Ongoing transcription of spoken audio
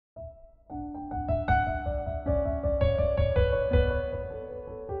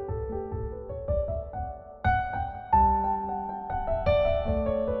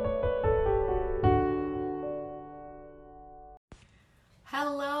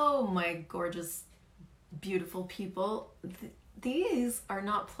my gorgeous, beautiful people. These are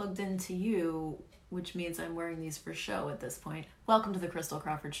not plugged into you, which means I'm wearing these for show at this point. Welcome to the Christel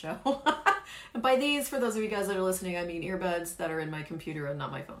Crawford Show. And by these, for those of you guys that are listening, I mean earbuds that are in my computer and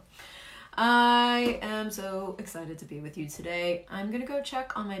not my phone. I am so excited to be with you today. I'm going to go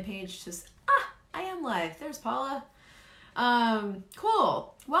check on my page to... I am live. There's Paula.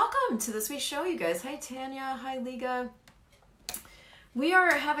 Cool. Welcome to this week's show, you guys. Hi, Tanya. Hi, Liga. We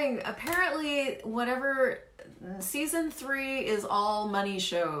are having, apparently, whatever, season 3 is all money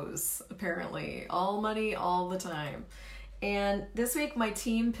shows, apparently. All money, all the time. And this week, my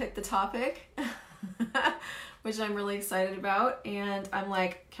team picked the topic, which I'm really excited about. And I'm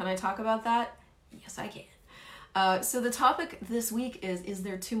like, can I talk about that? Yes, I can. So the topic this week is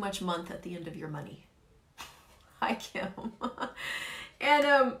there too much month at the end of your money? Hi, Kim.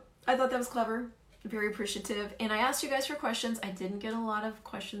 And I thought that was clever. Very appreciative. And I asked you guys for questions. I didn't get a lot of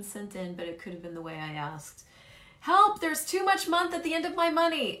questions sent in, but it could have been the way I asked. Help! There's too much month at the end of my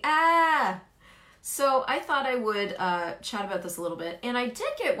money. So I thought I would chat about this a little bit. And I did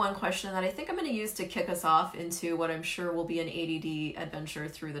get one question that I think I'm going to use to kick us off into what I'm sure will be an ADD adventure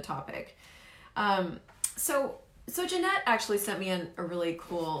through the topic. So Jeanette actually sent me a really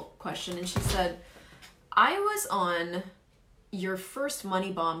cool question, and she said, I was on your first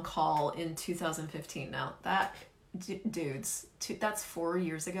Money Bomb call in 2015. Now, that, dudes, that's 4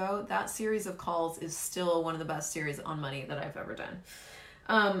 years ago. That series of calls is still one of the best series on money that I've ever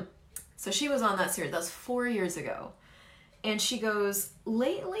done. So she was on that series. That's 4 years ago. And she goes,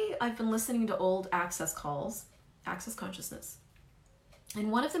 lately I've been listening to old Access calls, Access Consciousness.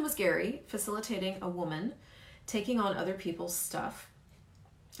 And one of them was Gary facilitating a woman taking on other people's stuff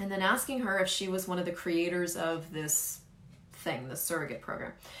and then asking her if she was one of the creators of this thing, the surrogate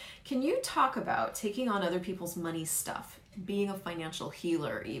program. Can you talk about taking on other people's money stuff, being a financial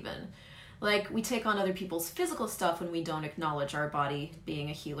healer even? Like, we take on other people's physical stuff when we don't acknowledge our body being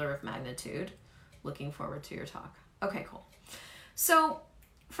a healer of magnitude. Looking forward to your talk. Okay, cool. So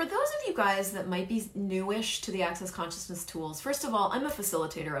for those of you guys that might be newish to the Access Consciousness tools, first of all, I'm a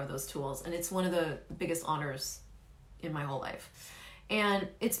facilitator of those tools, and it's one of the biggest honors in my whole life. And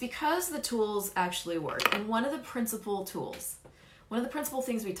it's because the tools actually work. And one of the principal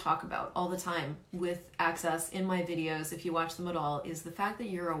things we talk about all the time with Access in my videos, if you watch them at all, is the fact that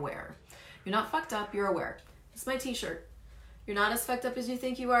you're aware. You're not fucked up, you're aware. It's my t-shirt. You're not as fucked up as you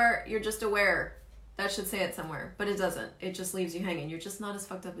think you are, you're just aware. That should say it somewhere, but it doesn't. It just leaves you hanging. You're just not as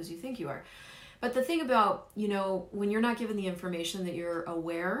fucked up as you think you are. But the thing about, when you're not given the information that you're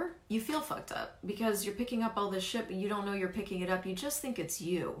aware, you feel fucked up because you're picking up all this shit, but you don't know you're picking it up. You just think it's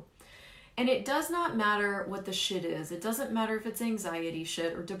you. And it does not matter what the shit is. It doesn't matter if it's anxiety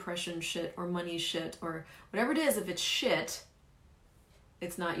shit or depression shit or money shit or whatever it is. If it's shit,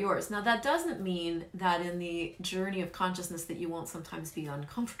 it's not yours. Now, that doesn't mean that in the journey of consciousness that you won't sometimes be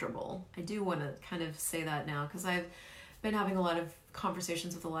uncomfortable. I do want to kind of say that now because I've been having a lot of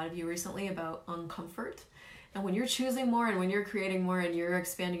conversations with a lot of you recently about uncomfort. And when you're choosing more and when you're creating more and you're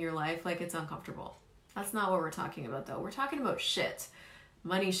expanding your life, like, it's uncomfortable. That's not what we're talking about, though. We're talking about shit.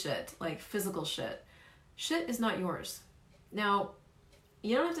 Money shit, like physical shit. Shit is not yours. Now,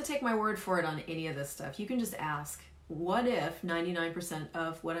 you don't have to take my word for it on any of this stuff. You can just ask, what if 99%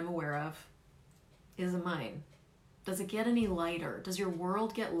 of what I'm aware of is mine? Does it get any lighter? Does your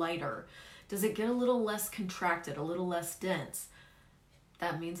world get lighter? Does it get a little less contracted, a little less dense?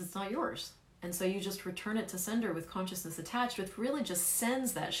 That means it's not yours. And so you just return it to sender with consciousness attached, which really just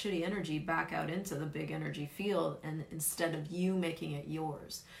sends that shitty energy back out into the big energy field, and instead of you making it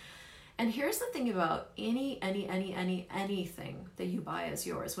yours. And here's the thing about anything that you buy as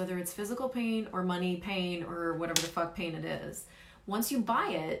yours, whether it's physical pain or money pain or whatever the fuck pain it is. Once you buy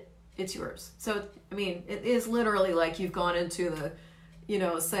it, it's yours. So, I mean, it is literally like you've gone into the,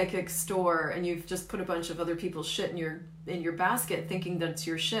 psychic store and you've just put a bunch of other people's shit in your basket thinking that it's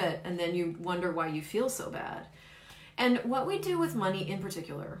your shit, and then you wonder why you feel so bad. And what we do with money in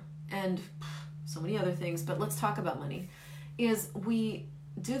particular, and so many other things, but let's talk about money, is we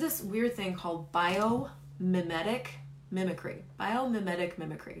do this weird thing called biomimetic mimicry. Biomimetic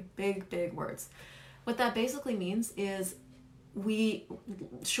mimicry. Big words. What that basically means is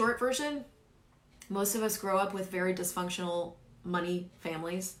short version, most of us grow up with very dysfunctional money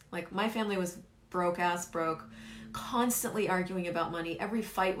families. Like, my family was broke, constantly arguing about money. Every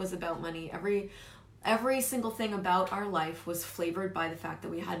fight was about money. Every single thing about our life was flavored by the fact that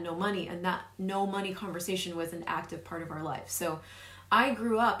we had no money, and that no money conversation was an active part of our life. So I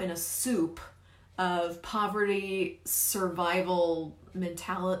grew up in a soup of poverty, survival,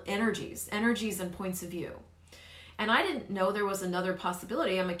 energies and points of view. And I didn't know there was another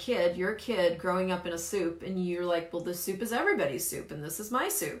possibility. I'm a kid, you're a kid growing up in a soup, and you're like, well, this soup is everybody's soup, and this is my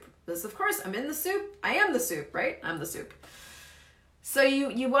soup. This, of course, I'm in the soup. I am the soup, right? I'm the soup. So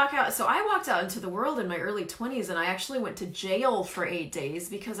you walk out. So I walked out into the world in my early 20s, and I actually went to jail for 8 days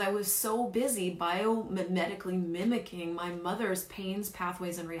because I was so busy biomedically mimicking my mother's pains,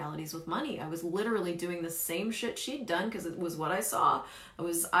 pathways, and realities with money. I was literally doing the same shit she'd done because it was what I saw.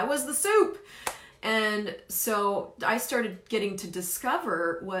 I was the soup. And so I started getting to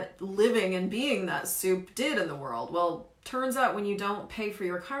discover what living and being that soup did in the world. Well, turns out when you don't pay for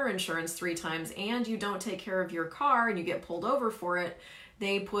your car insurance 3 times and you don't take care of your car and you get pulled over for it,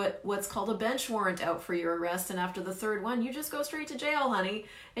 they put what's called a bench warrant out for your arrest. And after the 3rd one, you just go straight to jail, honey.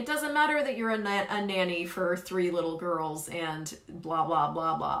 It doesn't matter that you're a nanny for 3 little girls and blah, blah,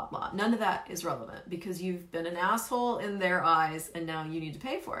 blah, blah, blah. None of that is relevant because you've been an asshole in their eyes and now you need to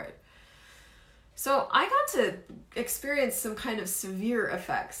pay for it. So I got to experience some kind of severe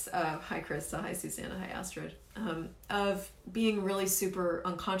effects of, hi Christa, hi Susanna, hi Astrid, of being really super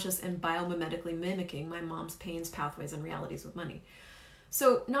unconscious and biomimetically mimicking my mom's pains, pathways, and realities with money.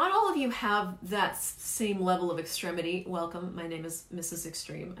 So not all of you have that same level of extremity. Welcome, my name is Mrs.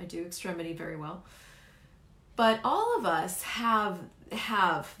 Extreme. I do extremity very well. But all of us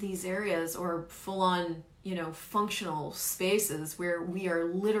have these areas or full-on, functional spaces where we are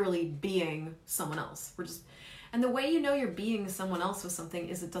literally being someone else. And the way you know you're being someone else with something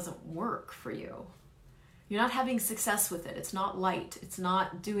is it doesn't work for you. You're not having success with it. It's not light. It's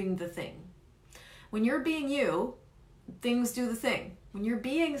not doing the thing. When you're being you, things do the thing. When you're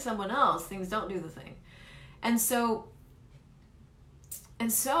being someone else, things don't do the thing. And so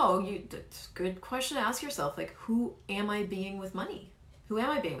good question to ask yourself, like, who am I being with money? Who am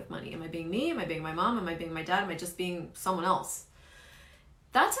I being with money? Am I being me? Am I being my mom? Am I being my dad? Am I just being someone else?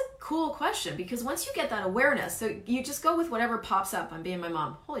 That's a cool question because once you get that awareness, so you just go with whatever pops up. I'm being my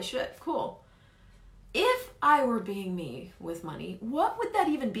mom. Holy shit, cool. If I were being me with money, what would that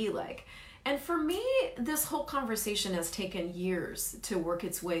even be like? And for me, this whole conversation has taken years to work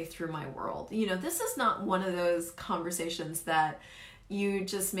its way through my world. This is not one of those conversations that you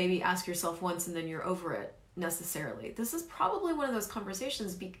just maybe ask yourself once and then you're over it necessarily. This is probably one of those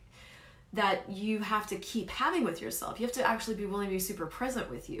conversations that you have to keep having with yourself. You have to actually be willing to be super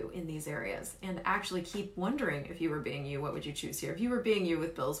present with you in these areas and actually keep wondering, if you were being you, what would you choose here? If you were being you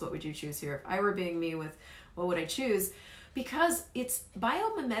with bills, what would you choose here? If I were being me with, what would I choose? Because it's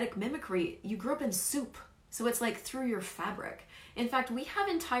biomimetic mimicry. You grew up in soup, so it's like through your fabric. In fact, we have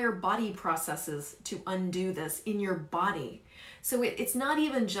entire body processes to undo this in your body. So it's not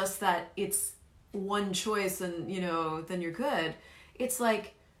even just that it's one choice and, then you're good. It's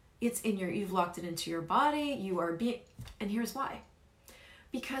like, you've locked it into your body, you are being, and here's why.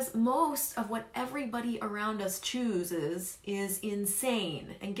 Because most of what everybody around us chooses is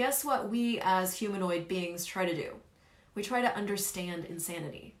insane. And guess what we as humanoid beings try to do? We try to understand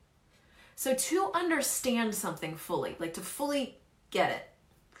insanity. So to understand something fully, like to fully get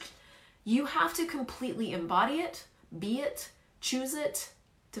it, you have to completely embody it, be it, choose it,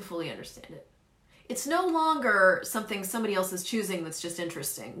 to fully understand it. It's no longer something somebody else is choosing that's just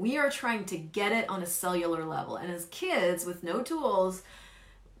interesting. We are trying to get it on a cellular level. And as kids with no tools,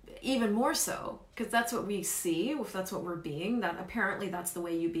 even more so, because that's what we see, if that's what we're being, that apparently that's the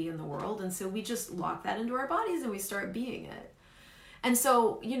way you be in the world. And so we just lock that into our bodies and we start being it. And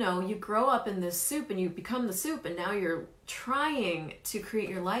so, you grow up in this soup and you become the soup, and now you're trying to create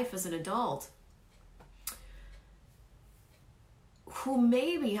your life as an adult who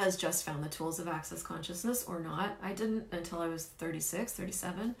maybe has just found the tools of access consciousness or not. I didn't until I was 36,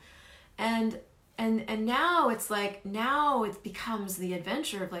 37. And now it's like, now it becomes the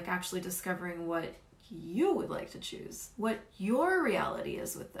adventure of like actually discovering what you would like to choose, what your reality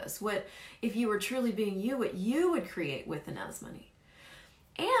is with this, what, if you were truly being you, what you would create with and as money.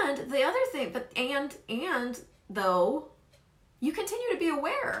 And the other thing, and though, you continue to be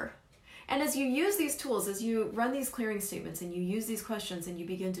aware. And as you use these tools, as you run these clearing statements and you use these questions and you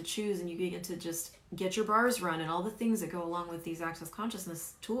begin to choose and you begin to just get your bars run and all the things that go along with these access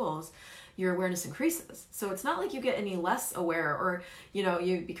consciousness tools, your awareness increases. So it's not like you get any less aware or,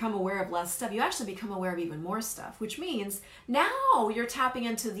 you become aware of less stuff. You actually become aware of even more stuff, which means now you're tapping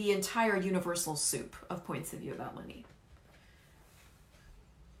into the entire universal soup of points of view about money.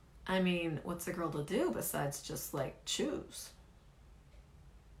 I mean, what's a girl to do besides just like choose?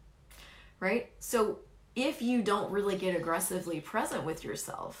 Right? So if you don't really get aggressively present with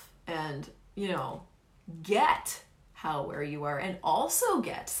yourself and, get how aware you are and also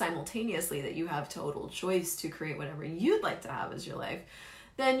get simultaneously that you have total choice to create whatever you'd like to have as your life,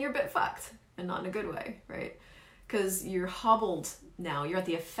 then you're a bit fucked, and not in a good way, right? because you're hobbled now. You're at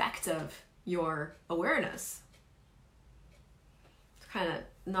the effect of your awareness. It's kind of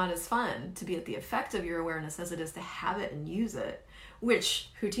not as fun to be at the effect of your awareness as it is to have it and use it, which,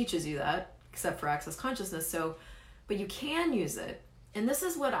 who teaches you that except for Access Consciousness? So, but you can use it. And this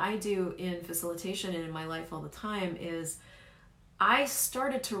is what I do in facilitation and in my life all the time, is I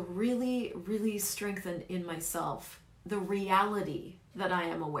started to really, really strengthen in myself the reality that I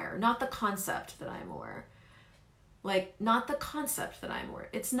am aware, not the concept that I am aware. Like, not the concept that I'm aware.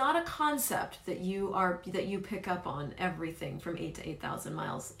 It's not a concept that you pick up on everything from 8 to 8,000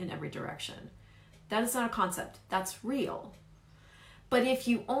 miles in every direction. That is not a concept. That's real. But if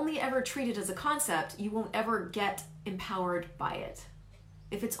you only ever treat it as a concept, you won't ever get empowered by it.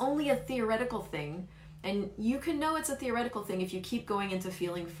 If it's only a theoretical thing, and you can know it's a theoretical thing if you keep going into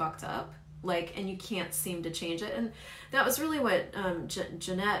feeling fucked up, like, and you can't seem to change it. And that was really what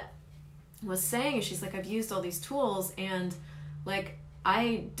Jeanette was saying. She's like, I've used all these tools and like,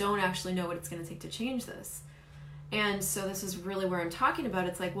 I don't actually know what it's going to take to change this. And so this is really where I'm talking about.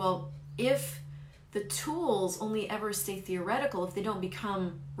 It's like, well, if the tools only ever stay theoretical, if they don't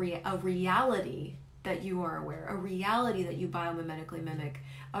become a reality that you are aware, a reality that you biomimetically mimic,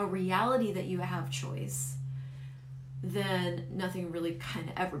 a reality that you have choice, then nothing really kind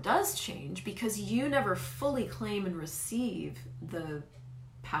of ever does change, because you never fully claim and receive the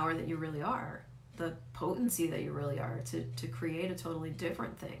power that you really are, the potency that you really are to create a totally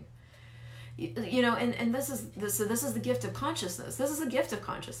different thing. You know, and this is the gift of consciousness. This is the gift of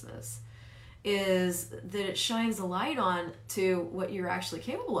consciousness, is that it shines a light on to what you're actually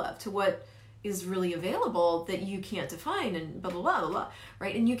capable of, to what is really available that you can't define, and blah, blah, blah, blah, blah,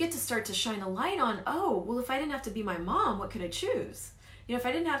 right? And you get to start to shine a light on, oh, well, if I didn't have to be my mom, what could I choose? You know, if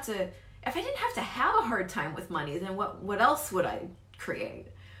I didn't have to have a hard time with money, then what else would I create?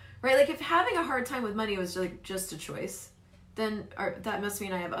 Right? Like, if having a hard time with money was like just a choice, then that must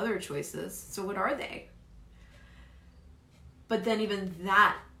mean I have other choices. So what are they? But then even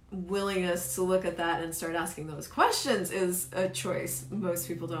that willingness to look at that and start asking those questions is a choice most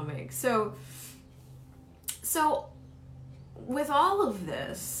people don't make. So with all of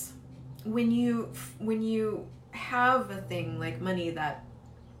this, when you have a thing like money that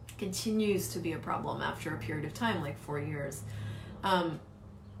continues to be a problem after a period of time, like 4 years,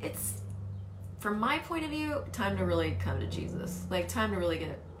 it's, from my point of view, time to really come to Jesus. Like, time to really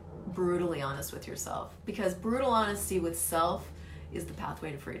get brutally honest with yourself, because brutal honesty with self is the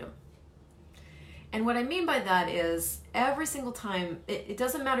pathway to freedom. And what I mean by that is, every single time, it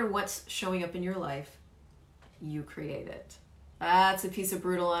doesn't matter what's showing up in your life, you create it. That's a piece of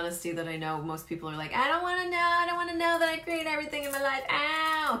brutal honesty that I know most people are like, I don't want to know that I create everything in my life.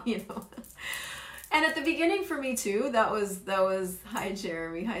 Ow, you know. And at the beginning for me too, that was, hi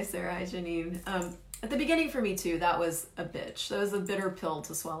Jeremy, hi Sarah, hi Janine. At the beginning for me too, that was a bitch. That was a bitter pill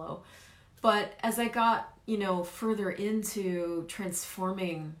to swallow. But as I got, you know, further into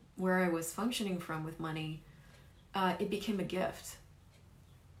transforming where I was functioning from with money, it became a gift.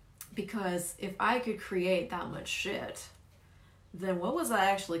 Because if I could create that much shit, then what was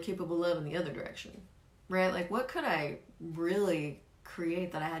I actually capable of in the other direction? Right? Like, what could I really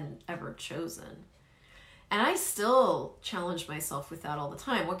create that I hadn't ever chosen? And I still challenge myself with that all the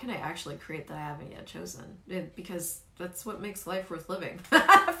time. What can I actually create that I haven't yet chosen? Because that's what makes life worth living.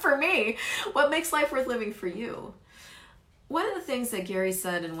 For me, what makes life worth living for you? One of the things that Gary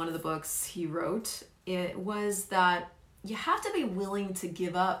said in one of the books he wrote, it was that you have to be willing to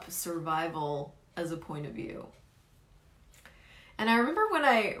give up survival as a point of view. And I remember when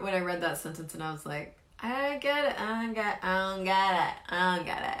I read that sentence and I was like, I get it, I don't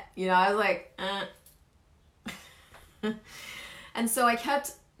get it. You know, I was like, And so I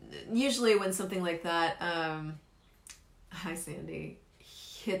kept, usually when something like that, hi Sandy,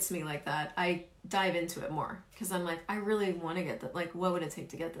 hits me like that, I dive into it more, because I'm like, I really want to get that. Like, what would it take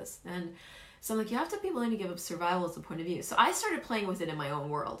to get this? And so I'm like, you have to be willing to give up survival as a point of view. So I started playing with it in my own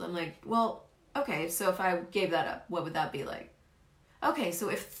world. I'm like, well, okay, so if I gave that up, what would that be like? Okay, so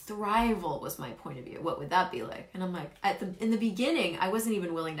if thrival was my point of view, what would that be like? And I'm like, in the beginning, I wasn't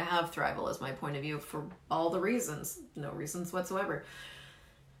even willing to have thrival as my point of view for all the reasons, no reasons whatsoever.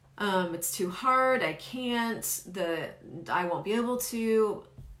 It's too hard, I can't, I won't be able to.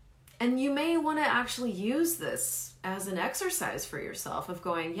 And you may want to actually use this as an exercise for yourself of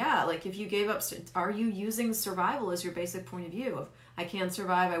going, yeah, like if you gave up, are you using survival as your basic point of view of, I can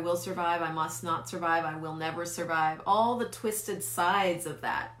survive, I will survive, I must not survive, I will never survive, all the twisted sides of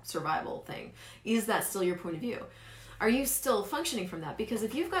that survival thing. Is that still your point of view? Are you still functioning from that? Because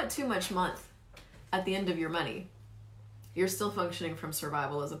if you've got too much month at the end of your money, you're still functioning from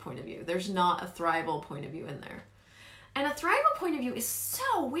survival as a point of view. There's not a thrival point of view in there. And a thrival point of view is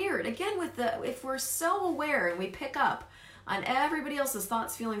so weird. Again, if we're so aware and we pick up on everybody else's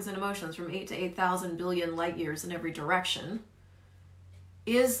thoughts, feelings, and emotions from 8 to 8,000 billion light years in every direction,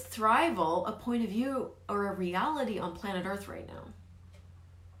 is thrival a point of view or a reality on planet Earth right now?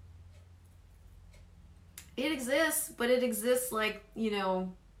 It exists, but it exists like,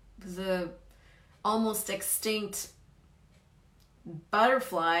 the almost extinct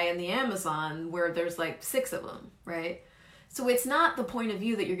butterfly in the Amazon where there's like 6 of them, right? So it's not the point of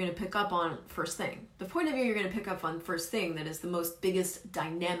view that you're going to pick up on first thing. The point of view you're going to pick up on first thing that is the most biggest,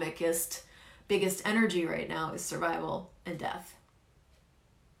 dynamicest, biggest energy right now is survival and death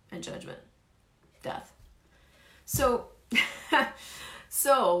and judgment. Death. So,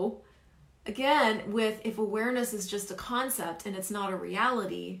 again, if awareness is just a concept and it's not a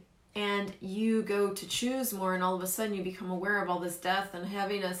reality, and you go to choose more and all of a sudden you become aware of all this death and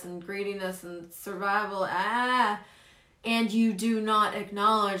heaviness and greediness and survival, and you do not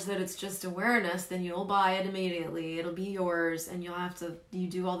acknowledge that it's just awareness, then you'll buy it immediately. It'll be yours, and you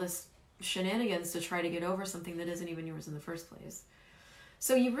do all this shenanigans to try to get over something that isn't even yours in the first place.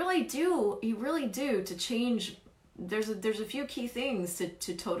 So you really do to change. There's a few key things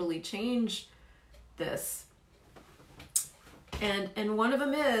to totally change this. And one of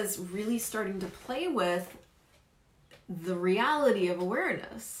them is really starting to play with the reality of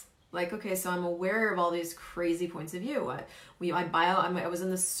awareness. Like, okay, so I'm aware of all these crazy points of view. I was in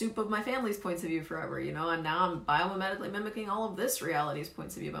the soup of my family's points of view forever, and now I'm biomimetically mimicking all of this reality's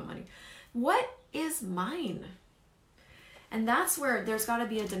points of view about money. What is mine? And that's where there's got to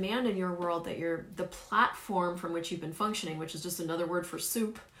be a demand in your world that the platform from which you've been functioning, which is just another word for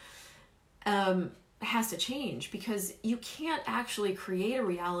soup, has to change, because you can't actually create a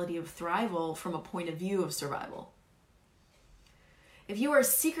reality of thrival from a point of view of survival. If you are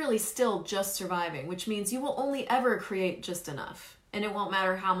secretly still just surviving, which means you will only ever create just enough, and it won't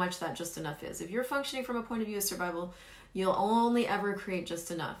matter how much that just enough is. If you're functioning from a point of view of survival, you'll only ever create just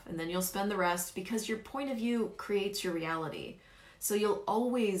enough, and then you'll spend the rest, because your point of view creates your reality. So you'll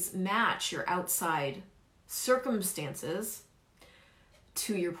always match your outside circumstances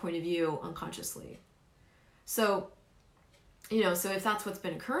to your point of view unconsciously. So, so if that's what's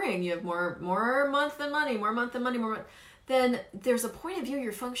been occurring, you have more month than money, more month than money, more month, then there's a point of view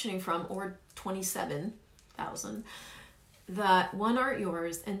you're functioning from, or 27,000, that 1, aren't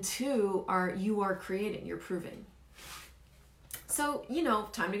yours, and 2, you are creating, you're proving. So,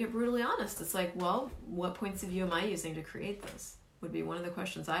 time to get brutally honest. It's like, well, what points of view am I using to create this? Would be one of the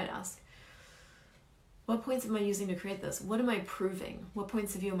questions I'd ask. What points am I using to create this? What am I proving? What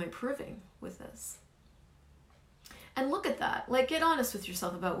points of view am I proving with this? And look at that. Like, get honest with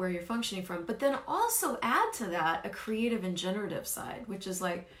yourself about where you're functioning from, but then also add to that a creative and generative side, which is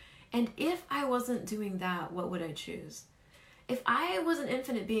like, and if I wasn't doing that, what would I choose? If I was an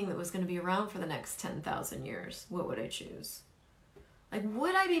infinite being that was going to be around for the next 10,000 years, what would I choose? Like,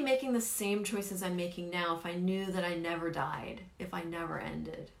 would I be making the same choices I'm making now if I knew that I never died, if I never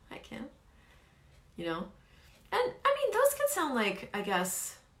ended? I can't, And I mean, those could sound like, I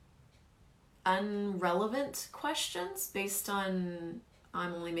guess, unrelevant questions based on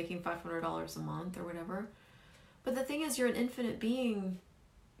I'm only making $500 a month or whatever. But the thing is, you're an infinite being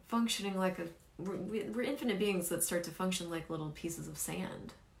functioning like we're infinite beings that start to function like little pieces of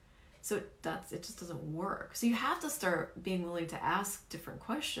sand. So it just doesn't work. So you have to start being willing to ask different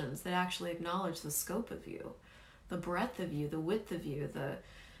questions that actually acknowledge the scope of you, the breadth of you, the width of you, the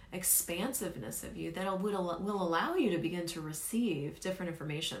expansiveness of you, that will allow you to begin to receive different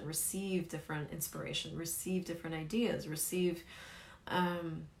information, receive different inspiration, receive different ideas, receive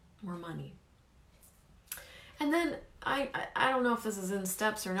more money. And then I don't know if this is in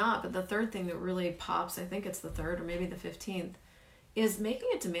steps or not, but the third thing that really pops, I think it's the third or maybe the 15th, is making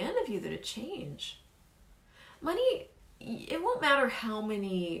a demand of you that it change. Money, it won't matter how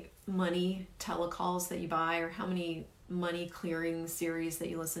many money telecalls that you buy or how many money clearing series that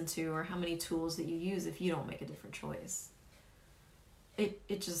you listen to or how many tools that you use if you don't make a different choice.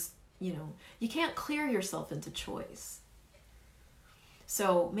 It just, you can't clear yourself into choice.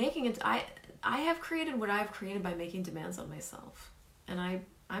 So making it, I have created what I've created by making demands on myself. And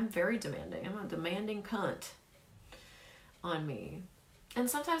I'm very demanding. I'm a demanding cunt on me. And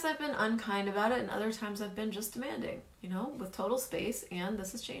sometimes I've been unkind about it, and other times I've been just demanding, with total space, and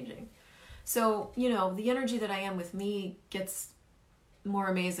this is changing. So, the energy that I am with me gets more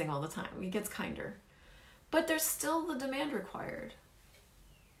amazing all the time. It gets kinder. But there's still the demand required.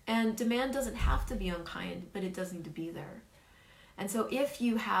 And demand doesn't have to be unkind, but it does need to be there. And so if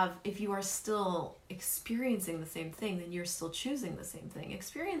you are still experiencing the same thing, then you're still choosing the same thing.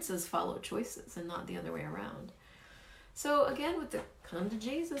 Experiences follow choices and not the other way around. So again, with the come to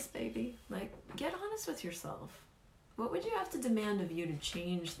Jesus, baby, like, get honest with yourself. What would you have to demand of you to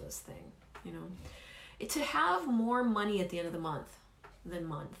change this thing? You know, to have more money at the end of the month than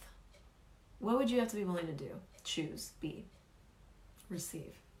month. What would you have to be willing to do? Choose, be,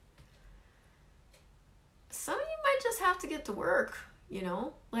 receive. Some of you might just have to get to work, you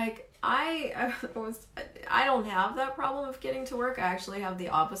know? Like, I don't have that problem of getting to work. I actually have the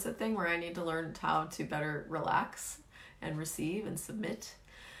opposite thing where I need to learn how to better relax and receive and submit.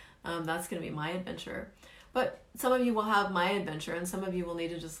 That's going to be my adventure. But some of you will have my adventure, and some of you will need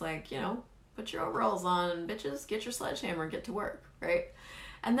to just, like, you know, put your overalls on, bitches, get your sledgehammer, get to work, right?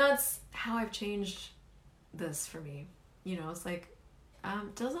 And that's how I've changed this for me. You know, it's like,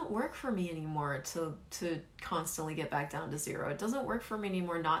 it doesn't work for me anymore to constantly get back down to zero. It doesn't work for me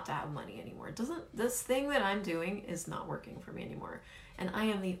anymore not to have money anymore. This thing that I'm doing is not working for me anymore. And I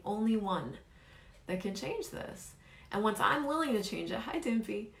am the only one that can change this. And once I'm willing to change it, hi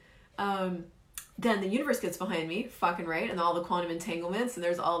Dimpy, then the universe gets behind me, fucking right, and all the quantum entanglements, and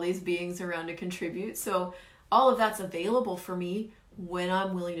there's all these beings around to contribute. So all of that's available for me when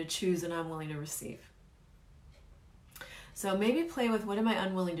I'm willing to choose and I'm willing to receive. So maybe play with, what am I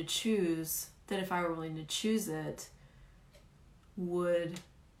unwilling to choose that if I were willing to choose it would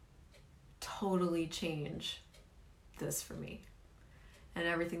totally change this for me. And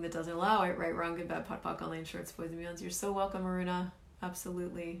everything that doesn't allow it, right, wrong, good, bad, pot, pock, online shorts, boys and beyonds. You're so welcome, Maruna.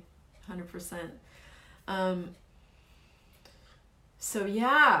 Absolutely. 100%. So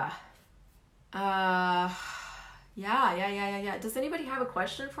yeah. Yeah. Does anybody have a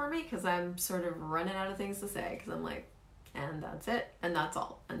question for me? Because I'm sort of running out of things to say. Because I'm like, and that's it. And that's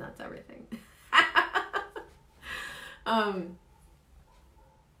all. And that's everything.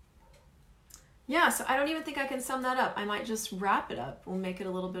 Yeah, so I don't even think I can sum that up. I might just wrap it up. We'll make it a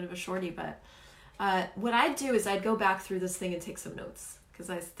little bit of a shorty. But what I'd do is I'd go back through this thing and take some notes. Because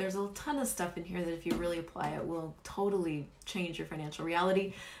there's a ton of stuff in here that if you really apply it will totally change your financial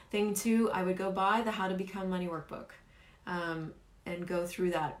reality. Thing two, I would go buy the How to Become Money workbook and go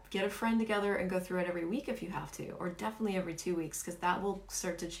through that. Get a friend together and go through it every week if you have to, or definitely every 2 weeks, because that will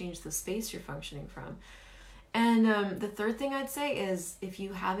start to change the space you're functioning from. And the third thing I'd say is, if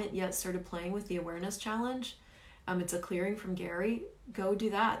you haven't yet started playing with the Awareness Challenge, it's a clearing from Gary, go do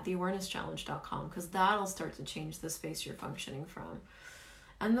that, theawarenesschallenge.com, because that'll start to change the space you're functioning from.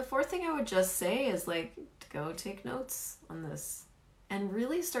 And the fourth thing I would just say is, like, go take notes on this and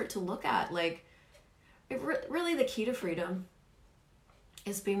really start to look at, like, really the key to freedom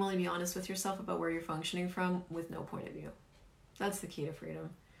is being willing to be honest with yourself about where you're functioning from with no point of view. That's the key to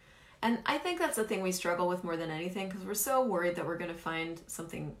freedom. And I think that's the thing we struggle with more than anything, because we're so worried that we're going to find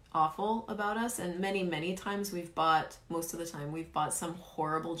something awful about us. And many, many times most of the time, we've bought some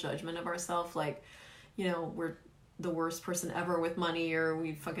horrible judgment of ourselves. Like, you know, we're the worst person ever with money, or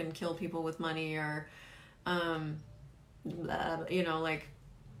we fucking kill people with money, or, you know, like,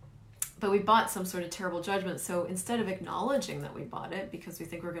 but we bought some sort of terrible judgment. So instead of acknowledging that we bought it, because we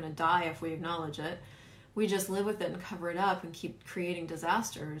think we're going to die if we acknowledge it, we just live with it and cover it up and keep creating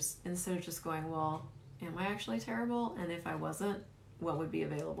disasters instead of just going, well, am I actually terrible? And if I wasn't, what would be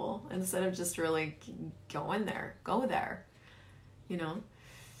available? Instead of just really go there, you know?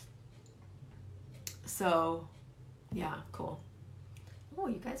 So, yeah, cool. Oh,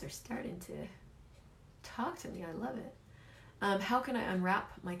 you guys are starting to talk to me. I love it. How can I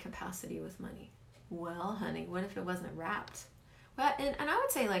unwrap my capacity with money? Well, honey, what if it wasn't wrapped? Well, and I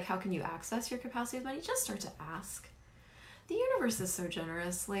would say, like, how can you access your capacity with money? Just start to ask. The universe is so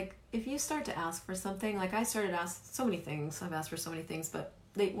generous. Like, if you start to ask for something, like I started to ask so many things. I've asked for so many things, but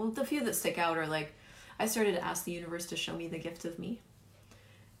the few that stick out are, like, I started to ask the universe to show me the gift of me.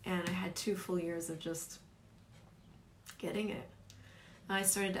 And I had 2 full years of just getting it. I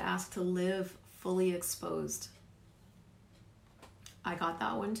started to ask to live fully exposed. I got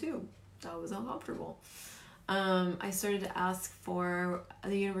that one too. That was uncomfortable. I started to ask for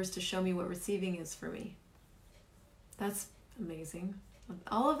the universe to show me what receiving is for me. That's amazing.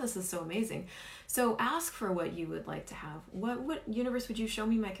 All of this is so amazing. So ask for what you would like to have. What universe would you show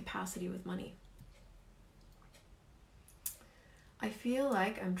me my capacity with money? I feel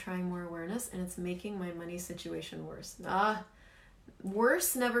like I'm trying more awareness and it's making my money situation worse.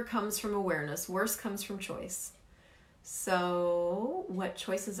 Worse never comes from awareness. Worse comes from choice. So what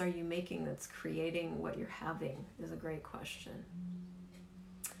choices are you making that's creating what you're having is a great question.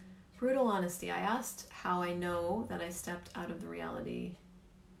 Brutal honesty. I asked how I know that I stepped out of the reality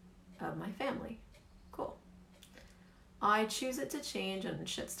of my family. Cool. I choose it to change and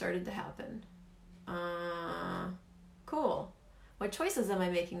shit started to happen. Cool. What choices am I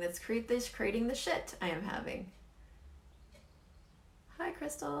making that's creating the shit I am having?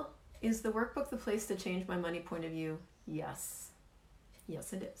 Christel? Is the workbook the place to change my money point of view? Yes.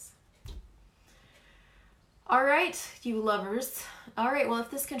 Yes, it is. All right, you lovers. All right, well, if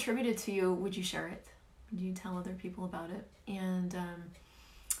this contributed to you, would you share it? Would you tell other people about it? And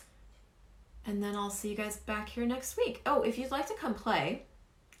then I'll see you guys back here next week. Oh, if you'd like to come play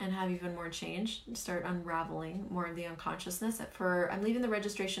and have even more change, start unraveling more of the unconsciousness. I'm leaving the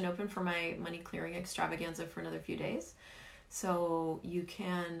registration open for my money clearing extravaganza for another few days. So you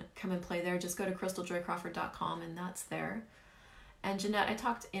can come and play there. Just go to ChrystelJoyCrawford.com and that's there. And Jeanette, I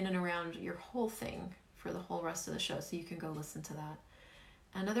talked in and around your whole thing for the whole rest of the show, so you can go listen to that.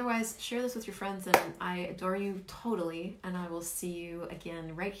 And otherwise, share this with your friends, and I adore you totally, and I will see you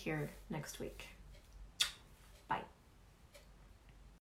again right here next week.